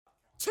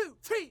two,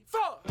 three,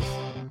 four.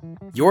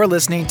 You're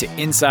listening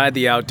to Inside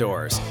the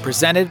Outdoors,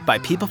 presented by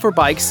People for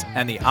Bikes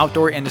and the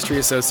Outdoor Industry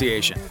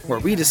Association, where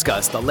we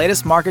discuss the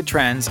latest market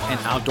trends in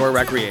outdoor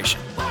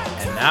recreation.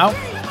 And now,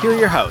 here are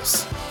your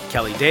hosts,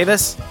 Kelly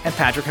Davis and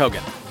Patrick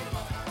Hogan.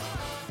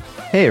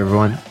 Hey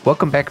everyone,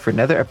 welcome back for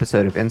another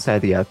episode of Inside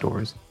the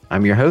Outdoors.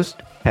 I'm your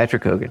host,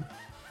 Patrick Hogan.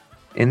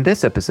 In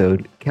this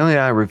episode, Kelly and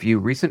I review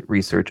recent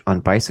research on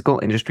bicycle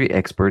industry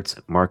experts'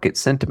 market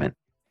sentiment.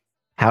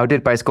 How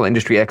did bicycle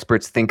industry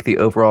experts think the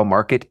overall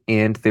market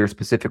and their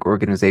specific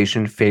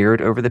organization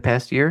fared over the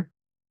past year?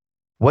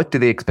 What do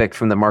they expect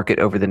from the market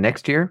over the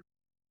next year?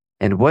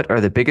 And what are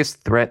the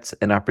biggest threats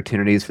and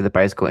opportunities for the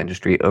bicycle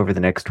industry over the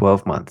next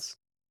 12 months?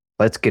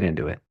 Let's get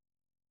into it.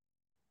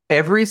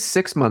 Every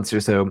 6 months or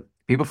so,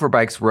 People for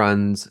Bikes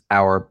runs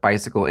our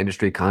bicycle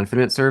industry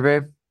confidence survey.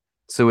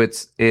 So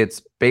it's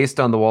based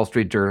on the Wall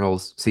Street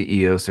Journal's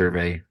CEO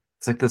survey.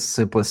 It's like the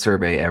simplest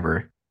survey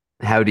ever.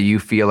 How do you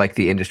feel like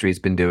the industry's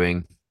been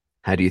doing?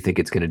 How do you think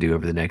it's going to do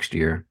over the next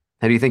year?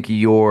 How do you think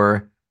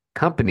your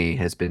company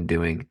has been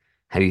doing?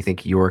 How do you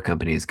think your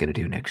company is going to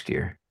do next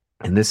year?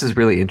 And this is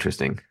really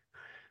interesting.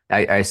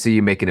 I see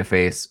you making a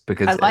face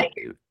because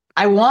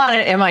I want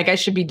it. And I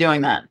should be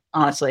doing that,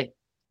 honestly.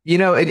 You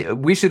know,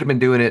 we should have been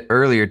doing it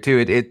earlier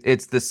too.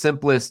 It's the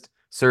simplest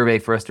survey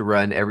for us to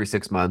run every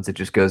 6 months. It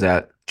just goes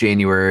out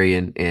January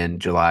and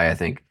July, I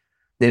think.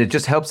 And it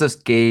just helps us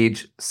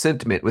gauge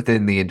sentiment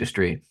within the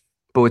industry.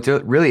 But what's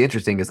really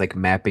interesting is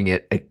mapping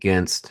it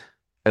against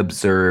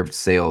observed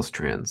sales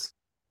trends,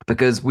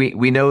 because we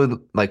know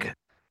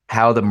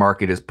how the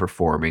market is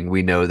performing.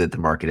 We know that the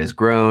market has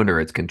grown or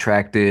it's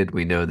contracted.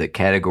 We know that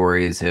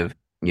categories have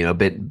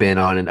been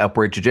on an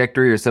upward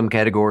trajectory, or some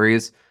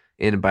categories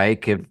in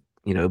bike have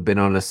been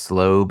on a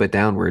slow but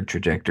downward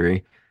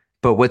trajectory.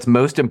 But what's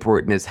most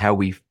important is how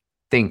we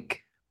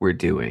think we're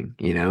doing.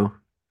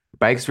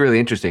 Bike's really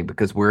interesting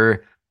because we're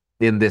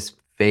in this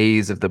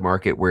phase of the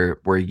market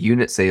where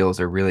unit sales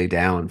are really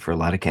down for a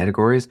lot of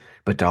categories,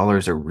 but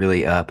dollars are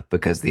really up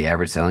because the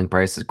average selling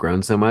price has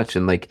grown so much.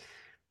 And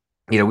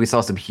we saw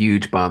some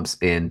huge bumps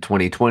in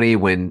 2020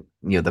 when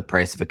the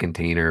price of a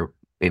container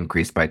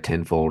increased by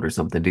tenfold or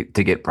something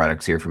to get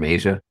products here from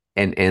Asia,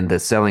 and the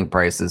selling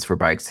prices for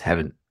bikes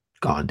haven't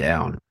gone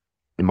down.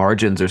 The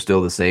margins are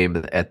still the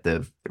same at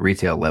the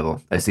retail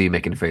level. I see you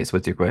making a face.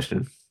 What's your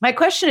question? My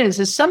question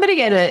is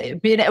somebody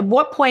at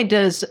what point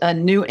does a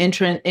new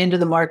entrant into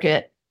the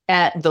market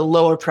at the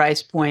lower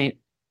price point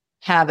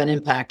have an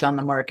impact on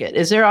the market?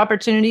 Is there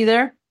opportunity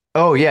there?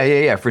 Oh,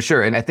 yeah, for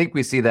sure. And I think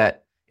we see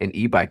that in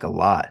e-bike a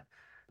lot.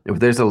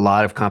 There's a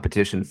lot of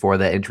competition for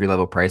that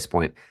entry-level price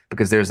point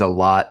because there's a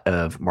lot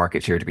of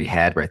market share to be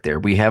had right there.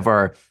 We have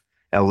our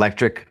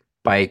electric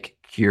bike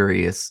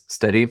curious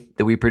study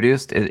that we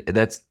produced.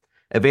 That's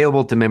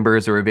available to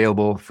members or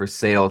available for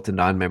sale to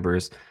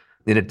non-members.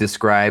 And it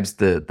describes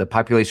the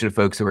population of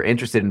folks who are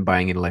interested in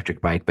buying an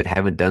electric bike but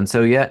haven't done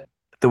so yet.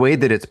 The way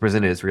that it's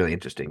presented is really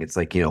interesting. It's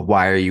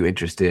why are you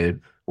interested?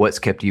 What's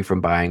kept you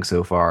from buying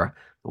so far?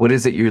 What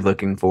is it you're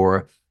looking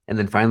for? And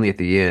then finally at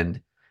the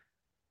end,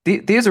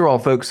 these are all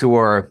folks who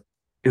are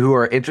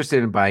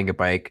interested in buying a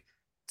bike,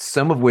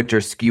 some of which are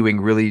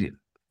skewing really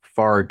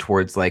far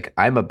towards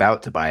I'm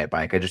about to buy a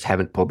bike. I just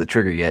haven't pulled the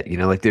trigger yet.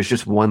 There's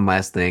just one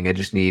last thing. I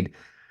just need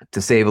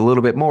to save a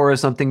little bit more or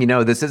something.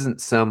 This isn't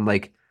some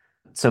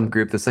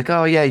group that's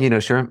oh yeah,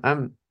 sure,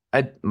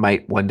 I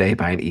might one day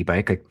buy an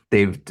e-bike.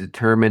 They've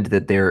determined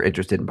that they're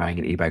interested in buying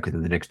an e-bike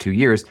within the next 2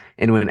 years.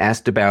 And when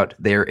asked about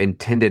their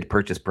intended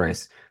purchase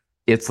price,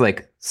 it's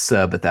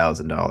sub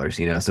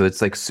 $1,000, so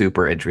it's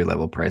super entry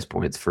level price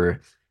points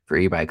for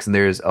e-bikes. And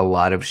there's a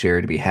lot of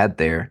share to be had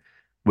there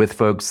with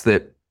folks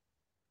that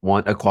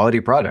want a quality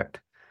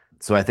product.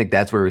 So I think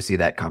that's where we see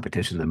that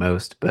competition the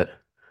most. But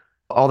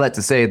all that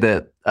to say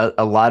that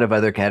a lot of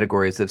other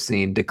categories have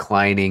seen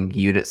declining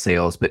unit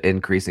sales, but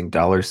increasing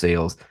dollar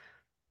sales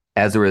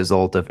as a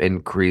result of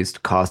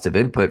increased cost of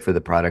input for the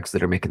products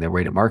that are making their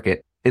way to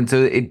market. And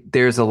so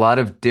there's a lot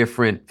of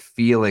different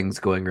feelings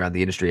going around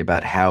the industry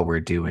about how we're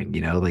doing,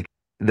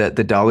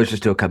 the dollars are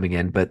still coming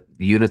in, but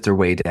units are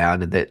way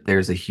down, and that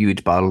there's a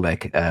huge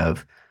bottleneck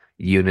of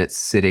units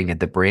sitting at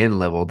the brand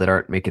level that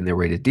aren't making their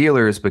way to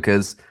dealers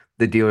because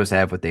the dealers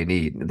have what they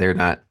need. They're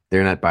not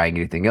buying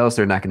anything else.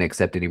 They're not going to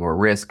accept any more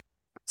risk.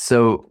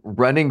 So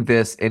running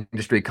this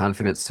industry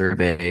confidence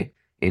survey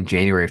in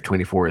January of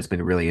 24 has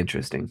been really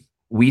interesting.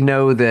 We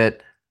know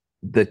that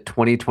the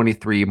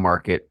 2023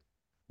 market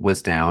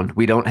was down.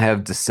 We don't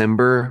have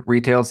December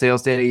retail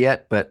sales data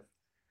yet, but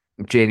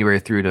January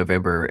through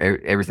November,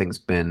 everyth's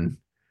been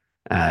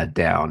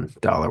down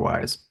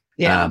dollar-wise.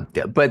 Yeah.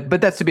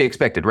 But that's to be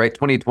expected, right?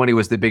 2020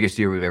 was the biggest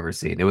year we've ever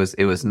seen. It was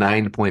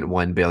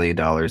 $9.1 billion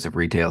of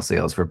retail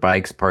sales for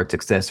bikes, parts,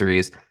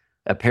 accessories,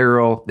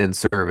 apparel, and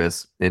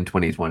service in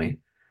 2020.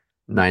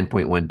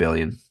 9.1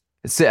 billion.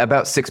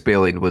 About 6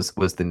 billion was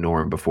the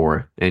norm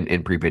before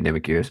in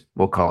pre-pandemic years.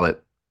 We'll call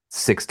it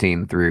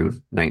 16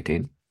 through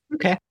 19.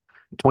 Okay.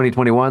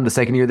 2021, the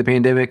second year of the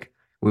pandemic,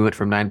 we went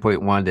from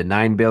 9.1 to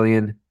 9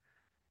 billion.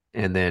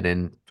 And then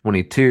in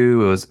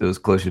 22, it was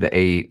closer to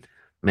 8.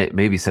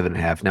 maybe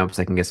 7.5. Now I'm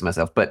second guessing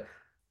myself. But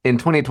in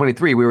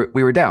 2023,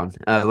 we were down.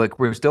 Like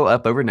we're still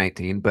up over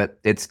 19, but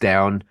it's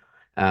down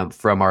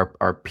from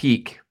our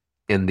peak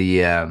in the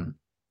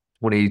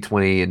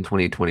 2020 and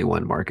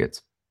 2021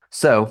 markets.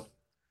 So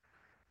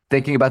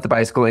thinking about the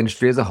bicycle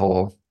industry as a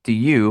whole, do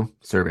you,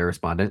 survey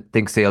respondent,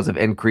 think sales have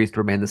increased,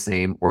 remained the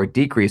same, or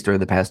decreased during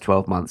the past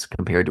 12 months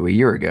compared to a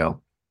year ago?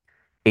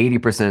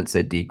 80%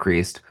 said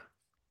decreased,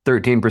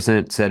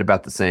 13% said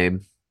about the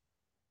same,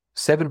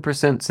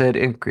 7% said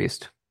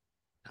increased.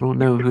 I don't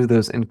know who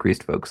those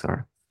increased folks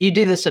are. You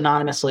do this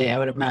anonymously, I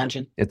would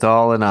imagine. It's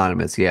all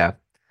anonymous, yeah.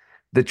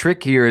 The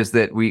trick here is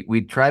that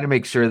we try to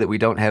make sure that we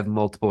don't have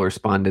multiple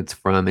respondents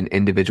from an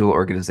individual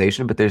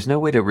organization, but there's no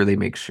way to really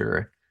make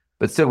sure.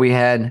 But still, we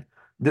had,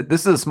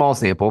 this is a small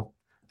sample,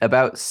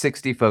 about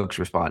 60 folks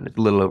responded,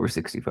 a little over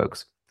 60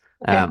 folks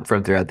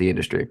from throughout the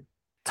industry.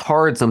 It's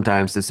hard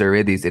sometimes to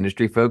survey these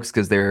industry folks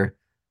because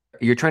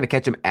you're trying to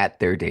catch them at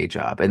their day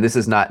job, and this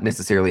is not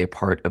necessarily a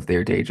part of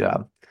their day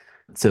job.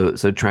 So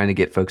trying to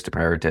get folks to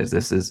prioritize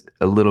this is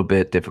a little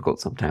bit difficult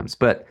sometimes.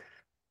 But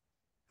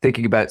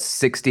thinking about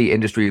 60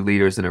 industry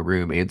leaders in a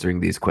room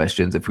answering these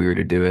questions, if we were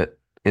to do it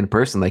in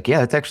person, like,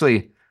 yeah, that's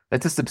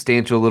a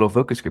substantial little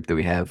focus group that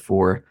we have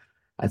for,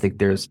 I think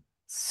there's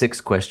 6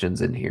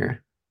 questions in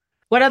here.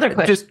 What other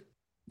questions?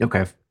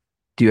 Okay.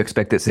 Do you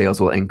expect that sales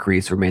will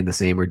increase, remain the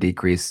same, or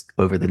decrease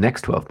over the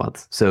next 12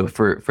 months? So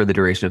for the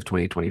duration of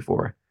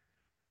 2024,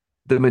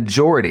 the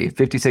majority,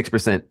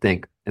 56%,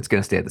 think it's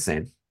going to stay the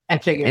same. I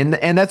figured.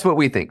 And that's what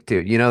we think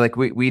too. You know, like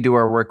we do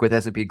our work with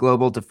S&P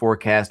Global to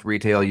forecast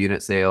retail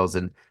unit sales,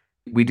 and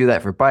we do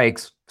that for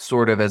bikes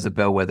sort of as a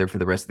bellwether for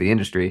the rest of the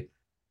industry.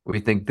 We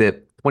think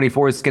that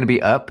 24 is going to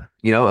be up,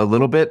 you know, a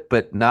little bit,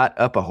 but not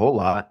up a whole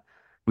lot.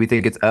 We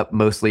think it's up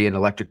mostly in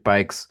electric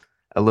bikes,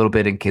 a little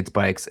bit in kids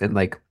bikes, and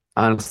like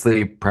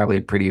honestly, probably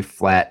pretty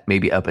flat,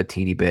 maybe up a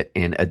teeny bit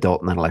in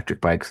adult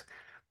non-electric bikes,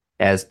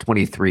 as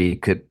 23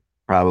 could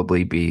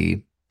probably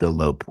be the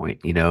low point,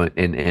 you know,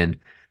 and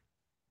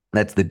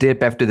that's the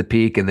dip after the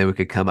peak, and then we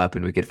could come up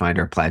and we could find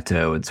our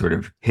plateau and sort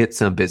of hit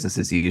some business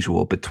as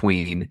usual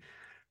between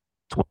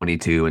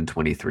 22 and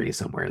 23,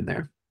 somewhere in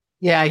there.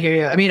 Yeah, I hear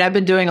you. I mean, I've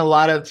been doing a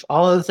lot of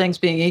all of the things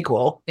being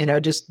equal, you know,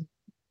 just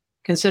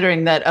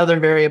considering that other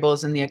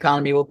variables in the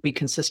economy will be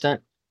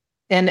consistent.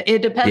 And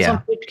it depends on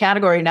which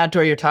category in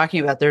outdoor you're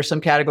talking about. There are some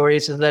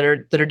categories that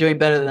are doing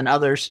better than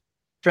others.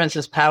 For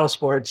instance, paddle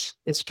sports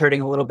is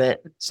hurting a little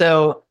bit.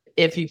 So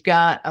if you've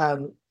got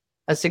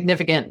a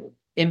significant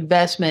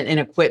investment in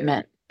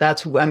equipment,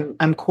 that's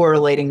I'm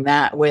correlating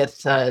that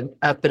with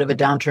a bit of a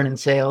downturn in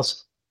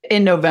sales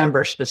in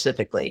November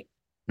specifically.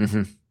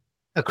 Mm-hmm.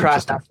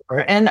 Across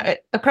outdoor. And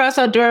across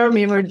outdoor, I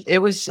mean,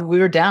 we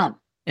were down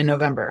in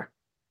November.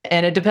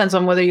 And it depends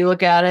on whether you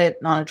look at it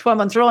on a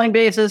 12-month rolling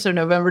basis or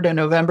November to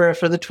November.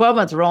 For the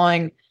 12-month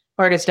rolling,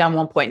 market's down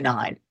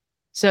 1.9.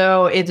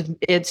 So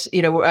it's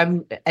you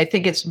know, I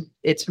think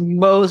it's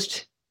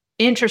most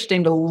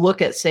interesting to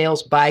look at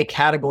sales by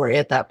category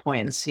at that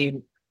point and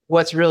see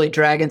what's really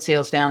dragging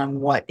sales down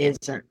and what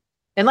isn't.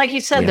 And like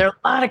you said, there are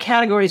a lot of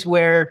categories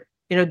where,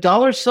 you know,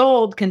 dollars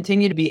sold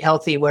continue to be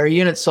healthy, where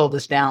units sold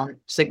is down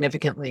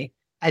significantly.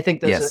 I think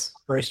those are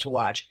numbers to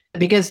watch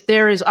because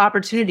there is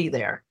opportunity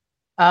there.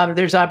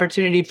 There's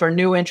opportunity for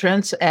new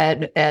entrants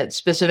at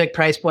specific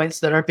price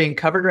points that aren't being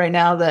covered right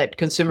now that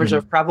consumers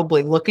are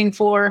probably looking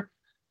for.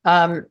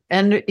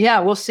 And yeah,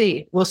 we'll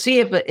see. We'll see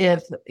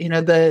if you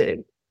know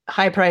the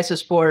high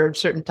prices for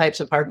certain types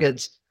of hard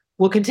goods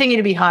will continue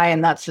to be high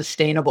and not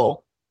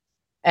sustainable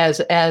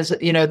as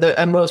you know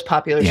the most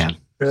popular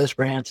for those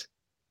brands.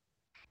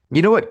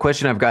 You know what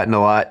question I've gotten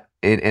a lot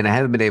and I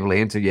haven't been able to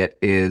answer yet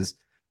is,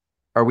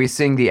 are we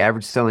seeing the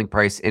average selling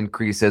price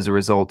increase as a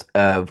result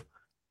of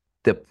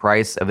the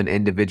price of an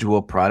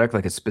individual product,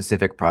 like a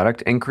specific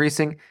product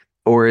increasing,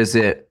 or is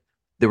it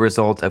the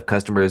result of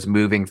customers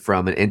moving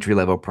from an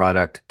entry-level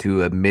product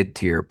to a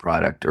mid-tier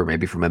product, or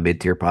maybe from a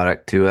mid-tier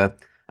product to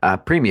a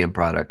premium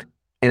product?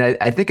 And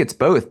I think it's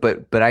both,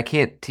 but I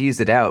can't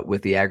tease it out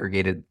with the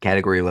aggregated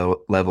category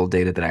level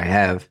data that I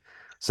have.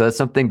 So that's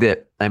something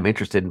that I'm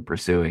interested in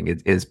pursuing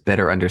is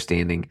better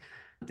understanding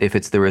if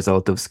it's the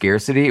result of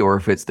scarcity or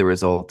if it's the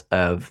result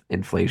of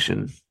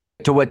inflation.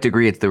 To what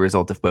degree it's the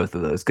result of both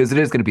of those, because it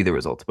is going to be the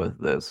result of both of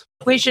those.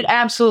 We should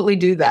absolutely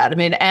do that. I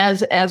mean,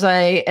 as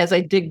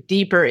I dig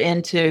deeper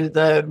into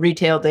the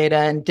retail data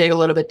and dig a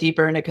little bit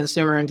deeper into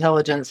consumer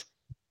intelligence,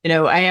 you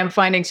know, I am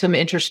finding some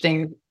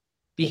interesting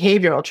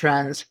behavioral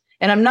trends,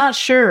 and I'm not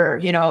sure,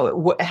 you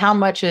know, how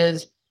much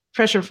is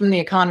pressure from the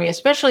economy,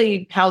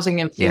 especially housing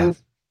and food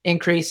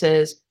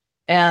increases,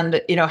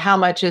 and you know, how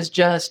much is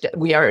just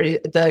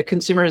the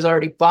consumer has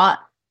already bought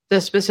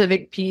the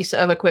specific piece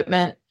of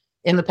equipment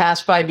in the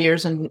past 5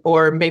 years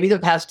or maybe the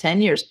past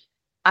 10 years.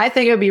 I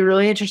think it would be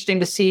really interesting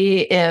to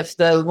see if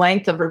the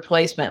length of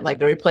replacement, like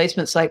the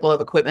replacement cycle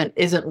of equipment,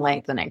 isn't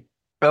lengthening.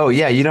 Oh,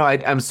 yeah. You know,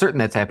 I'm certain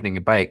that's happening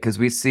in bike because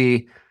we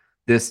see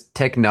this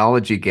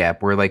technology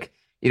gap where, like,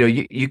 you know,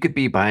 you could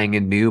be buying a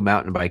new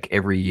mountain bike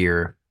every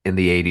year in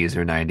the 80s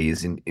or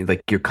 90s, and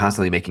like you're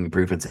constantly making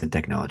improvements in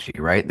technology,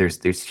 right?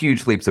 There's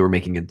huge leaps that we're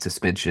making in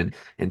suspension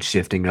and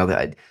shifting and all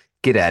that.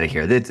 Get out of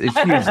here. It's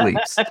huge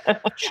leaps.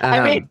 I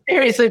mean,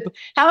 seriously,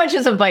 how much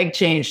has a bike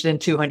changed in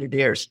 200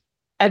 years?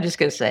 I'm just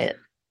going to say it.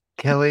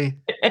 Kelly.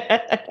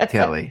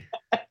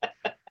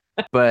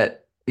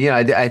 But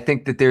I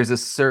think that there's a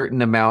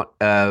certain amount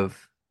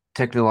of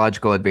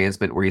technological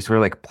advancement where you sort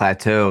of like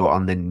plateau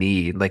on the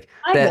need. Like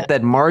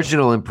that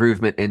marginal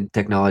improvement in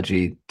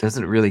technology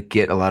doesn't really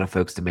get a lot of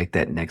folks to make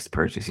that next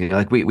purchase.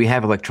 Like we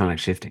have electronic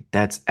shifting.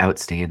 That's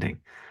outstanding.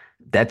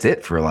 That's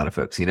it for a lot of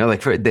folks,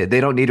 like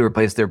they don't need to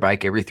replace their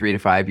bike every 3 to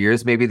 5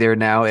 years. Maybe they're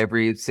now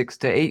every 6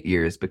 to 8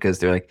 years because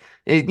they're like,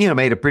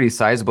 made a pretty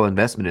sizable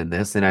investment in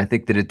this. And I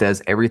think that it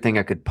does everything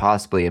I could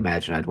possibly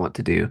imagine I'd want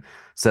to do.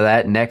 So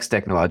that next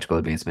technological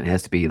advancement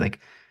has to be like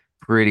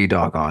pretty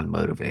doggone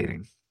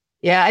motivating.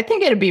 Yeah, I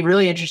think it'd be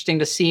really interesting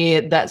to see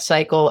that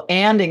cycle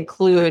and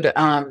include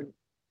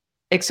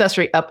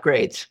accessory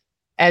upgrades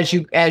as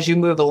you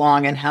move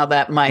along and how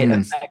that might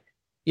affect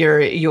your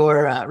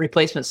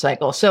replacement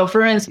cycle. So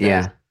for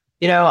instance,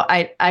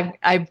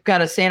 I've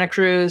got a Santa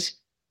Cruz.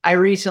 I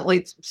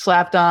recently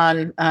slapped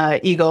on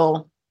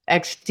Eagle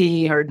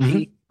XT or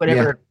G,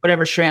 whatever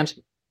SRAM's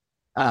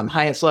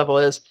highest level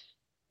is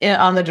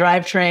on the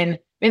drivetrain. I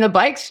mean, the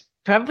bike's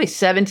probably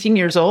 17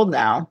 years old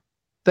now,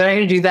 but I'm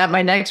going to do that.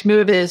 My next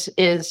move is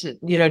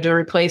to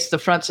replace the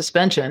front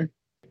suspension.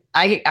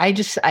 That's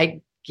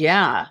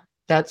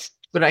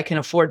what I can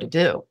afford to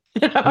do.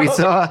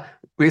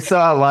 We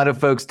saw a lot of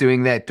folks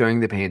doing that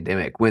during the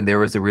pandemic when there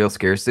was a real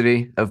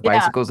scarcity of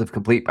bicycles, of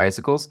complete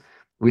bicycles.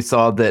 We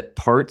saw that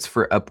parts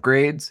for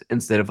upgrades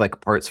instead of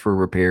like parts for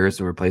repairs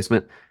and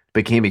replacement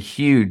became a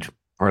huge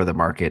part of the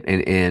market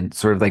and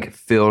sort of like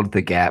filled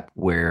the gap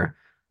where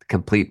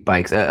complete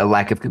bikes, a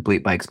lack of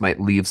complete bikes might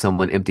leave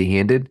someone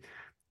empty-handed.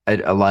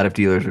 A lot of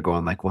dealers are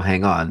going like, well,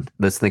 hang on,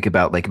 let's think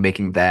about like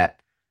making that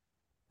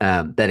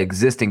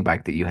existing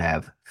bike that you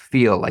have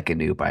feel like a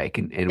new bike,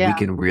 and we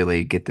can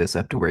really get this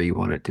up to where you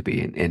want it to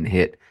be and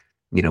hit,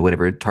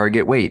 whatever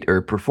target weight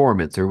or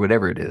performance or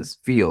whatever it is,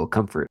 feel,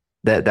 comfort.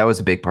 That was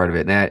a big part of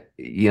it.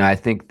 And I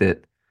think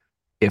that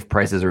if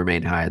prices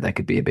remain high, that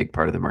could be a big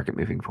part of the market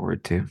moving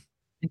forward too.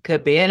 It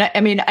could be. And I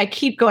mean, I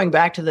keep going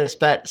back to this,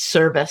 but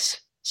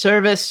service,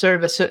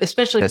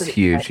 especially that's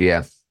huge.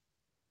 Yeah.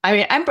 I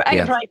mean,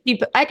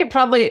 I could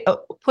probably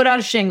put out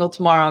a shingle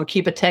tomorrow and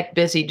keep a tech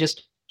busy,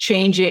 just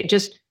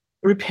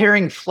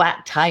repairing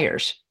flat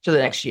tires for the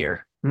next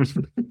year.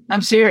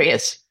 I'm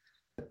serious.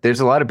 There's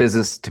a lot of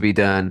business to be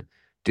done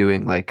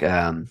doing like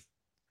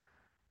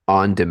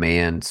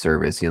on-demand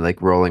service,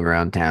 like rolling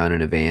around town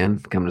in a van,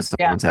 coming to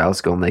someone's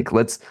house, going like,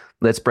 let's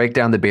break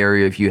down the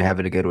barrier of you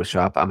having to go to a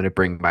shop. I'm going to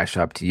bring my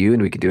shop to you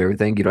and we can do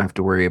everything. You don't have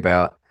to worry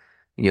about,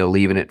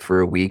 leaving it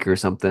for a week or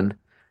something.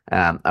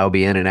 I'll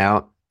be in and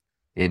out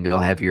and you'll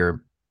have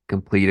your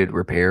completed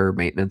repair or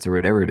maintenance or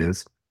whatever it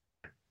is.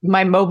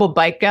 My mobile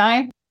bike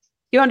guy,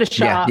 he wanted to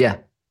shop. Yeah.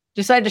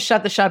 Decided to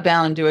shut the shop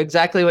down and do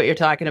exactly what you're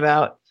talking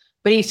about.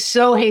 But he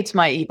so hates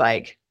my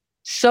e-bike.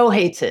 So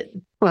hates it.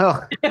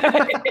 Well,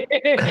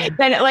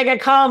 then like I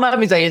call him up,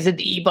 he's like, "Is it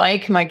the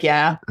e-bike?" I'm like,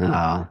 "Yeah."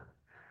 Oh,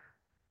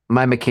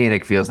 my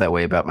mechanic feels that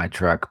way about my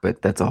truck,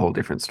 but that's a whole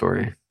different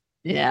story.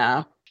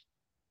 Yeah.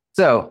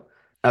 So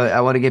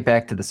I want to get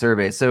back to the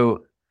survey.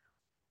 So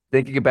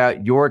thinking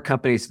about your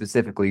company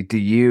specifically, do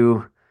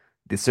you,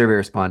 the survey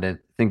respondent,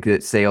 think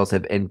that sales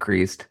have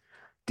increased,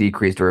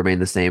 decreased, or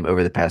remained the same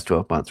over the past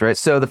 12 months, right?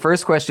 So the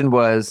first question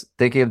was,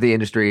 thinking of the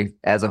industry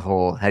as a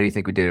whole, how do you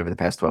think we did over the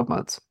past 12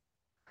 months?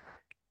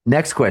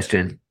 Next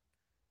question,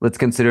 let's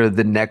consider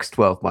the next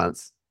 12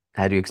 months.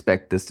 How do you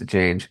expect this to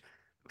change?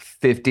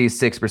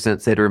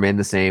 56% said remain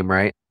the same,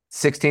 right?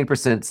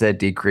 16% said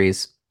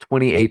decrease.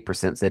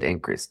 28% said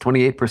increase.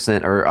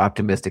 28% are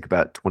optimistic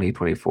about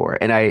 2024.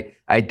 And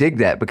I dig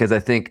that because I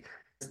think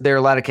there are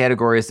a lot of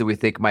categories that we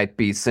think might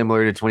be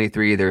similar to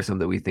 23. There are some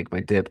that we think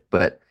might dip.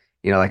 But,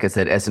 like I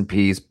said,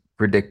 S&P's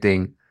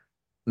predicting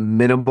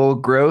minimal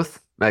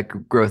growth, like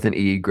growth in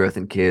E, growth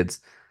in kids.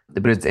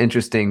 But it's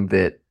interesting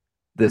that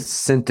the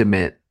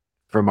sentiment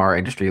from our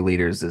industry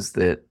leaders is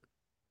that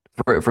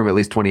from at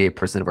least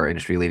 28% of our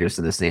industry leaders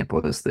in the sample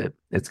is that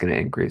it's going to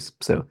increase.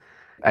 So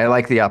I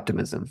like the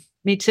optimism.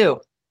 Me too.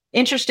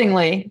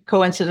 Interestingly,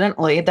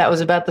 coincidentally, that was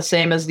about the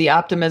same as the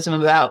optimism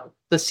about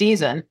the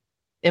season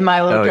in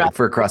my little drop.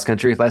 For cross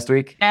country last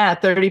week? Yeah,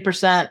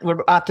 30%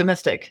 were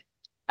optimistic.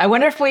 I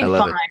wonder if we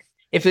find,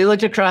 if we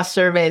looked across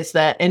surveys,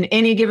 that in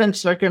any given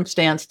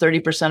circumstance,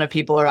 30% of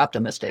people are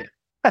optimistic.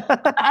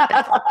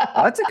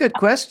 That's a good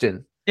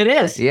question. It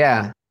is.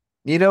 Yeah.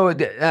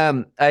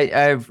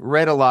 I've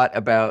read a lot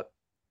about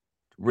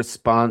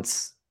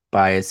response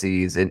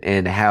biases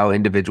and how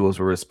individuals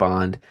will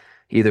respond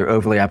either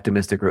overly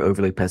optimistic or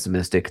overly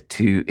pessimistic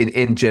to,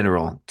 in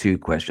general, to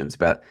questions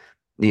about,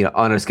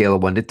 on a scale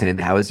of 1 to 10,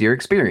 how is your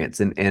experience?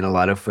 And a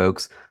lot of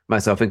folks,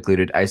 myself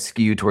included, I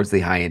skew towards the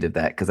high end of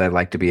that because I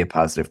like to be a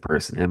positive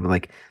person.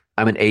 And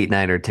I'm an 8,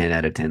 9, or 10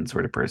 out of 10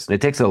 sort of person.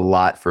 It takes a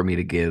lot for me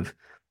to give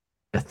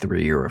a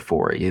 3 or a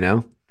 4,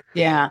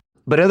 Yeah.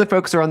 But other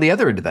folks are on the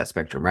other end of that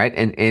spectrum, right?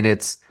 And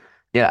it's,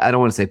 yeah, I don't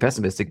want to say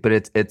pessimistic, but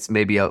it's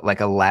maybe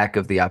like a lack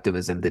of the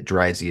optimism that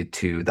drives you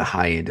to the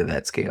high end of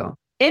that scale.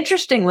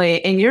 Interestingly,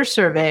 in your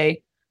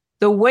survey,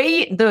 the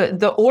way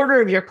the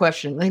order of your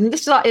question, and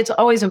this is it's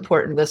always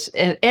important. This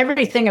and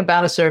everything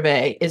about a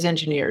survey is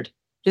engineered,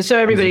 just so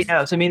everybody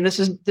knows. I mean, this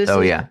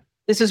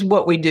is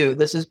what we do.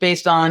 This is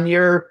based on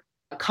your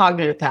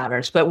cognitive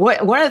patterns. But one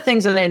of the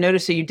things that I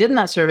noticed that you did in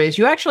that survey is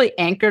you actually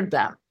anchored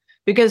them,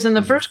 because in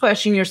the first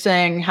question you're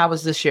saying, "How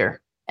was this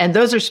year?" And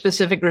those are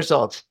specific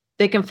results.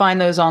 They can find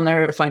those on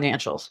their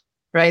financials,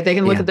 right? They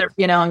can look at their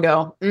P&L and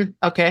go,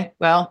 "Okay,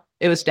 well,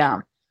 it was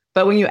down."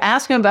 But when you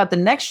ask them about the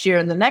next year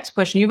and the next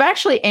question, you've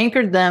actually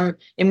anchored them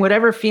in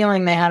whatever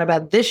feeling they had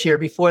about this year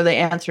before they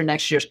answer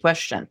next year's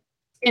question.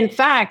 In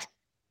fact,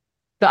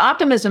 the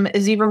optimism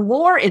is even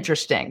more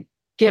interesting,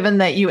 given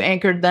that you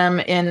anchored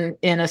them in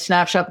a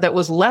snapshot that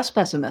was less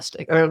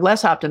pessimistic or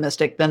less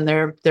optimistic than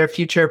their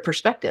future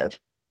perspective.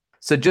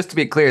 So just to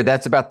be clear,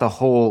 that's about the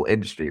whole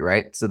industry,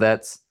 right? So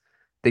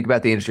think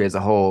about the industry as a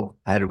whole.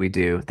 How did we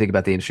do? Think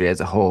about the industry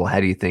as a whole. How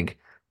do you think,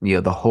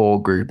 the whole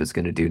group is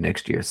going to do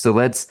next year? So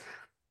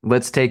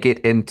let's take it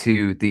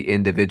into the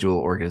individual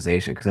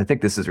organization, because I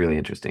think this is really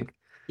interesting.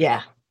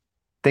 Yeah.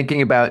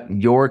 Thinking about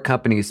your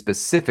company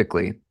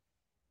specifically,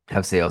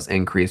 have sales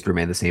increased,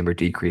 remained the same, or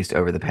decreased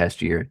over the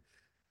past year?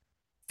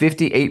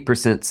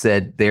 58%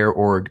 said their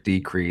org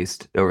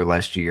decreased over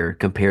last year,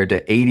 compared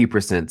to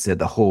 80% said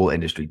the whole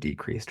industry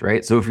decreased,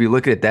 right? So if you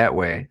look at it that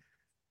way,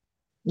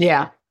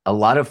 yeah, a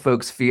lot of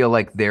folks feel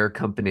like their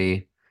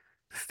company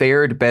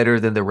fared better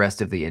than the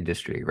rest of the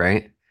industry,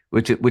 right?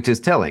 Which is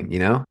telling,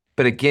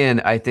 But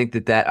again, I think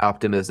that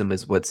optimism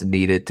is what's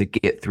needed to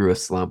get through a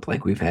slump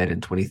like we've had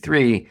in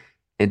 23,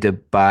 and to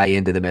buy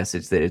into the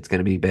message that it's going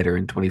to be better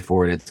in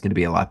 24 and it's going to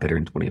be a lot better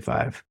in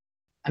 25.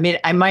 I mean,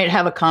 I might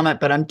have a comment,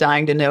 but I'm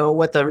dying to know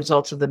what the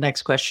results of the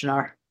next question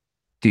are.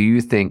 Do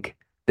you think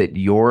that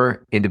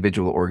your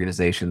individual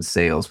organization's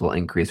sales will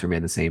increase,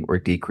 remain the same, or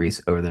decrease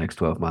over the next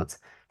 12 months?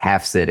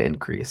 Half said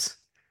increase.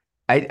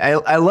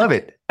 I love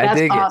it. That's I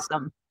dig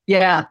awesome. It.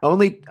 Yeah.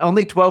 Only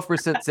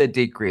 12% said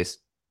decrease.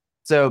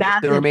 So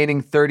the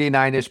remaining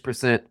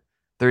 39%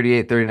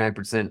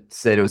 39%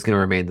 said it was going to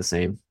remain the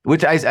same,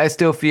 which I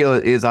still feel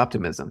is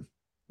optimism.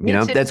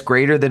 That's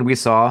greater than we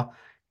saw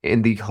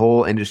in the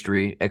whole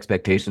industry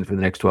expectation for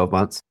the next 12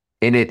 months.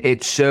 And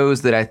it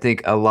shows that I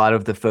think a lot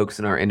of the folks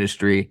in our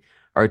industry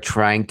are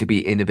trying to be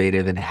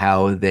innovative in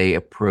how they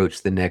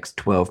approach the next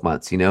 12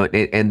 months,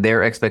 and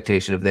their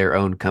expectation of their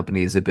own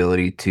company's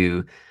ability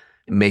to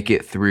make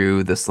it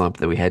through the slump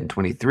that we had in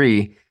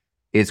 23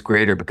 is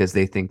greater, because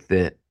they think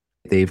that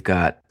they've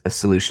got a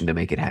solution to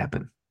make it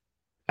happen.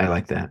 I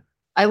like that.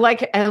 I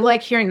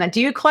like hearing that.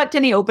 Do you collect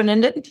any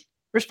open-ended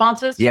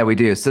responses? Yeah, we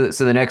do. So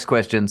the next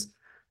questions,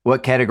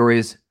 what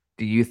categories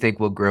do you think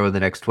will grow in the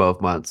next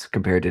 12 months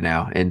compared to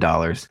now in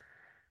dollars?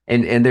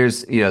 And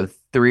there's,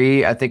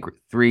 three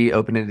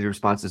open-ended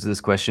responses to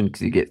this question,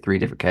 because you get three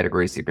different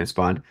categories you can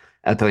respond.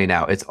 I'll tell you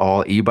now, it's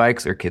all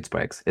e-bikes or kids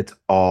bikes. It's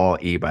all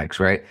e-bikes,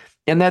 right?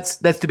 And that's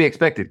to be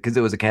expected, because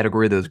it was a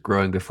category that was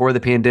growing before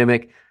the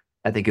pandemic.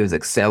 I think it was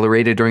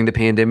accelerated during the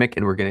pandemic,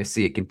 and we're going to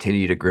see it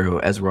continue to grow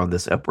as we're on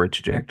this upward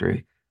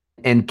trajectory.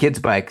 And kids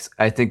bikes,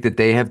 I think that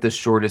they have the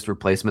shortest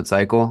replacement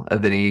cycle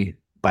of any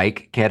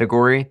bike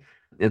category.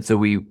 And so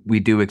we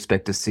do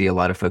expect to see a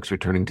lot of folks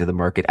returning to the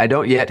market. I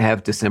don't yet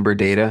have December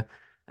data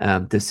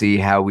to see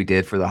how we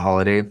did for the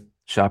holiday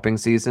shopping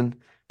season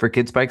for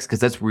kids bikes, because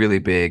that's really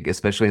big,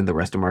 especially in the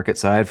rest of market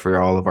side for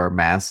all of our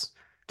mass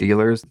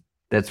dealers.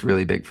 That's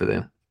really big for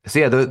them. So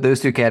yeah,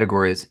 those two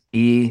categories,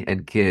 E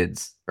and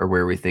kids, are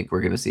where we think we're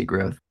going to see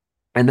growth.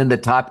 And then the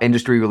top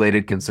industry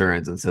related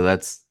concerns. And so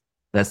that's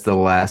the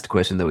last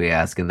question that we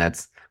ask.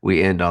 And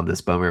we end on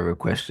this bummer of a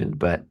question.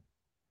 But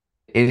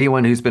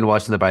anyone who's been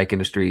watching the bike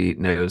industry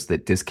knows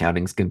that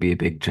discounting is going to be a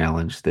big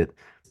challenge, that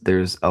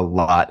there's a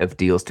lot of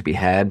deals to be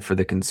had for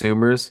the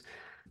consumers,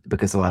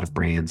 because a lot of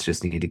brands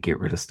just need to get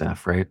rid of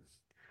stuff, right?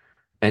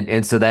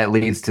 And so that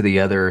leads to the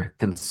other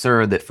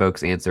concern that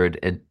folks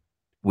answered,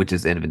 which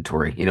is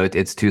inventory.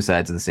 It's two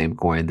sides of the same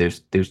coin.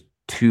 There's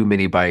too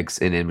many bikes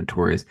in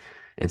inventories,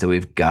 and so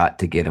we've got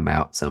to get them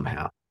out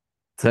somehow.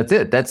 So that's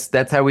it.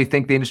 That's how we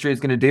think the industry is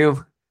going to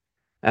do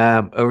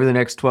over the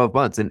next 12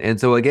 months. And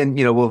so again,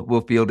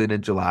 we'll field it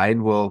in July,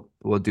 and we'll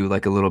do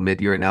like a little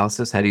mid-year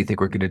analysis. How do you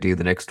think we're going to do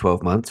the next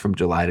 12 months from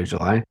July to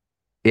July?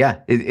 Yeah,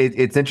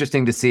 it's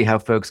interesting to see how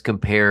folks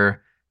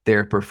compare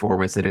their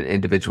performance at an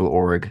individual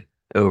org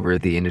over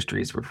the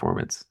industry's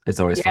performance. It's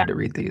always fun to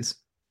read these.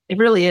 It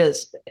really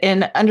is.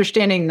 And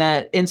understanding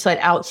that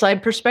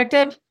inside-outside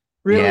perspective,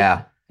 really,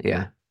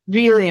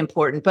 really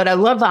important. But I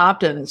love the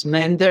optimism,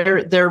 and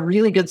they're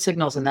really good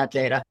signals in that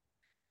data.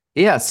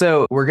 Yeah,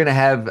 so we're going to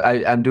have,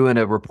 I'm doing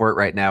a report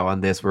right now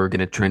on this. We're going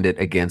to trend it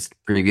against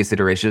previous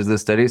iterations of the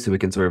study, so we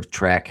can sort of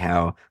track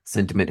how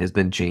sentiment has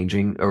been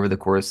changing over the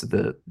course of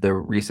the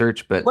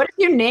research. But what if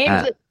you name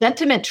the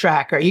sentiment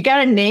tracker? You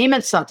got to name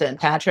it something,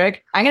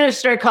 Patrick. I'm going to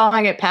start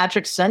calling it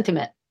Patrick's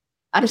Sentiment.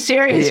 I'm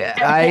serious.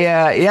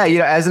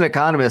 Yeah, as an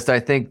economist, I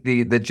think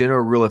the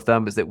general rule of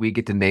thumb is that we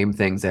get to name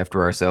things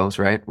after ourselves,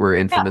 right? We're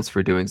infamous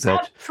for doing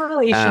such.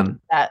 Absolutely.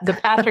 The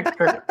Patrick.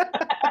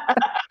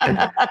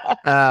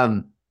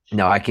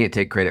 No, I can't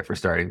take credit for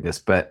starting this,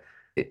 but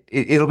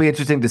it'll be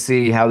interesting to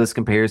see how this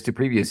compares to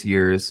previous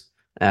years'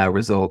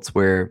 results,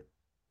 where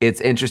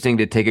it's interesting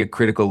to take a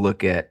critical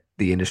look at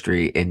the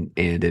industry and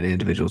an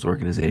individual's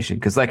organization.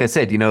 Because like I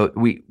said,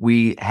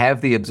 we have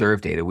the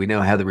observed data. We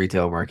know how the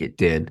retail market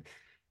did.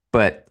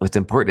 But what's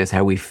important is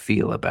how we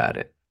feel about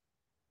it.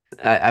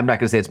 I'm not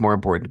going to say it's more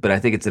important, but I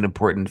think it's an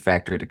important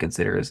factor to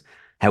consider is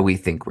how we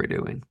think we're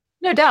doing.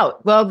 No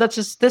doubt. Well, this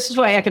is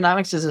why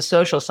economics is a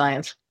social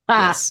science.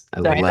 Yes, I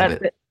love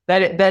it.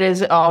 That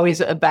is always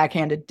a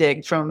backhanded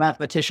dig from a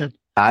mathematician.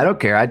 I don't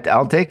care.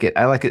 I'll take it.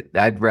 I like it.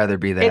 I'd rather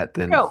be that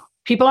than... No,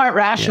 people aren't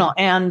rational.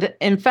 Yeah. And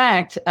in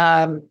fact,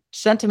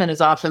 sentiment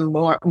is often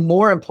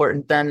more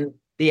important than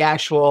the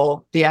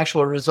actual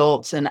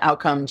results and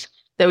outcomes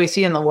that we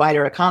see in the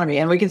wider economy.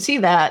 And we can see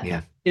that,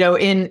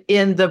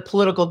 in the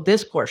political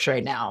discourse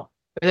right now.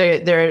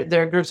 There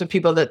are groups of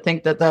people that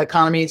think that the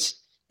economy's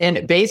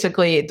in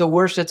basically the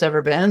worst it's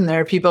ever been. There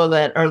are people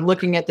that are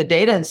looking at the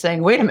data and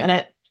saying, wait a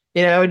minute,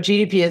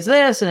 GDP is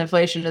this and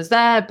inflation is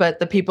that. But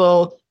the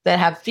people that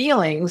have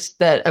feelings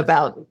that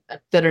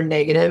are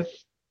negative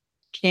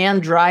can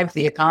drive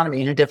the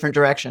economy in a different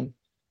direction.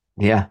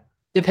 Yeah.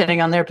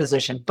 Depending on their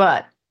position.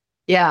 But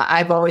yeah,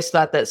 I've always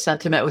thought that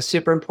sentiment was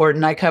super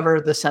important. I cover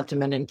the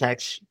sentiment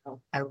index.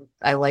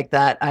 I like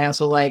that. I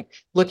also like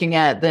looking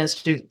at the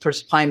Institute for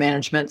Supply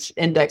Management's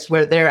index,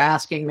 where they're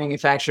asking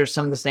manufacturers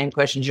some of the same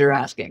questions you're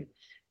asking,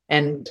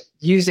 and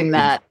using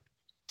that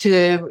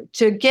to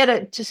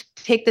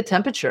take the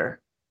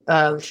temperature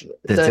of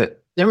the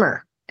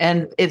consumer.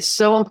 And it's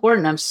so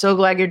important. I'm so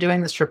glad you're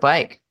doing this for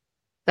Bike.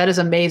 That is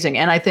amazing.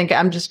 And I think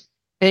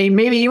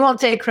maybe you won't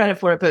take credit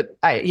for it, but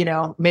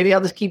maybe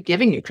I'll just keep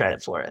giving you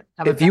credit for it.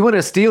 If you want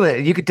to steal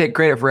it, you could take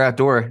credit for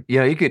Outdoor.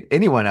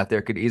 Anyone out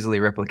there could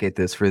easily replicate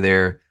this for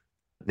their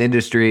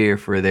industry or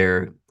for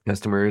their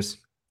customers,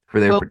 for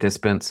their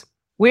participants.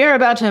 We are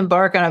about to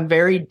embark on a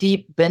very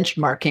deep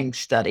benchmarking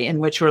study in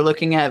which we're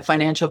looking at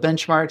financial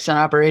benchmarks and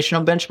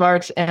operational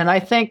benchmarks. And I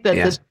think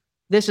that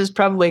this is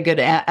probably a good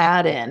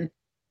add-in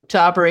to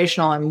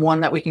operational, and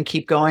one that we can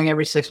keep going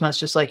every 6 months,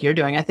 just like you're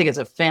doing. I think it's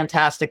a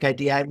fantastic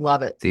idea. I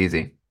love it. It's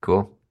easy.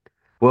 Cool.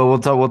 Well,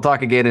 we'll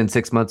talk again in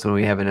 6 months when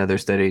we have another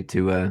study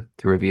to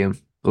review.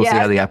 We'll see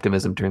how the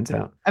optimism turns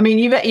out. I mean,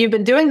 you've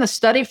been doing the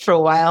study for a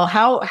while.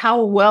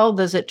 How well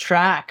does it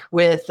track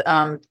with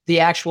the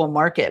actual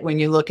market when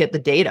you look at the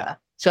data?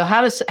 So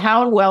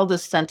how well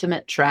does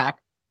sentiment track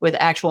with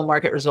actual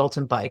market results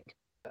in Bike?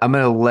 I'm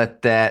going to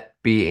let that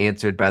be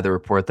answered by the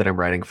report that I'm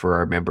writing for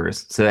our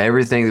members. So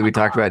everything that we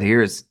talked about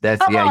here you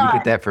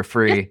get that for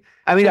free.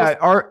 I mean,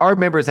 our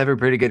members have a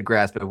pretty good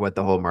grasp of what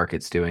the whole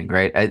market's doing,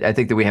 right? I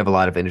think that we have a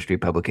lot of industry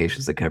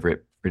publications that cover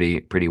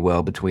it pretty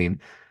well,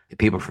 between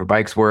People for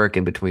Bike's work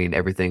and between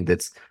everything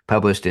that's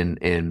published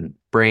in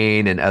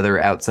Brain and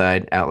other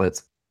outside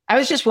outlets. I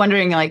was just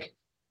wondering, like,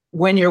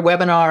 when your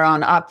webinar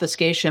on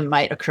obfuscation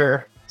might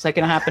occur. Is that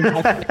going to happen?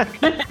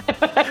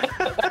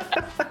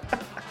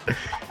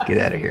 Get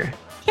out of here.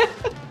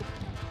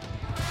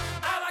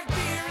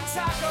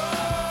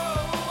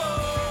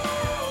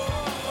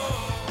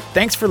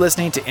 Thanks for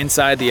listening to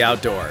Inside the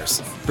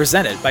Outdoors,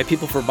 presented by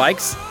People for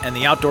Bikes and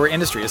the Outdoor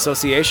Industry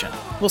Association.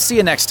 We'll see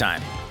you next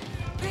time.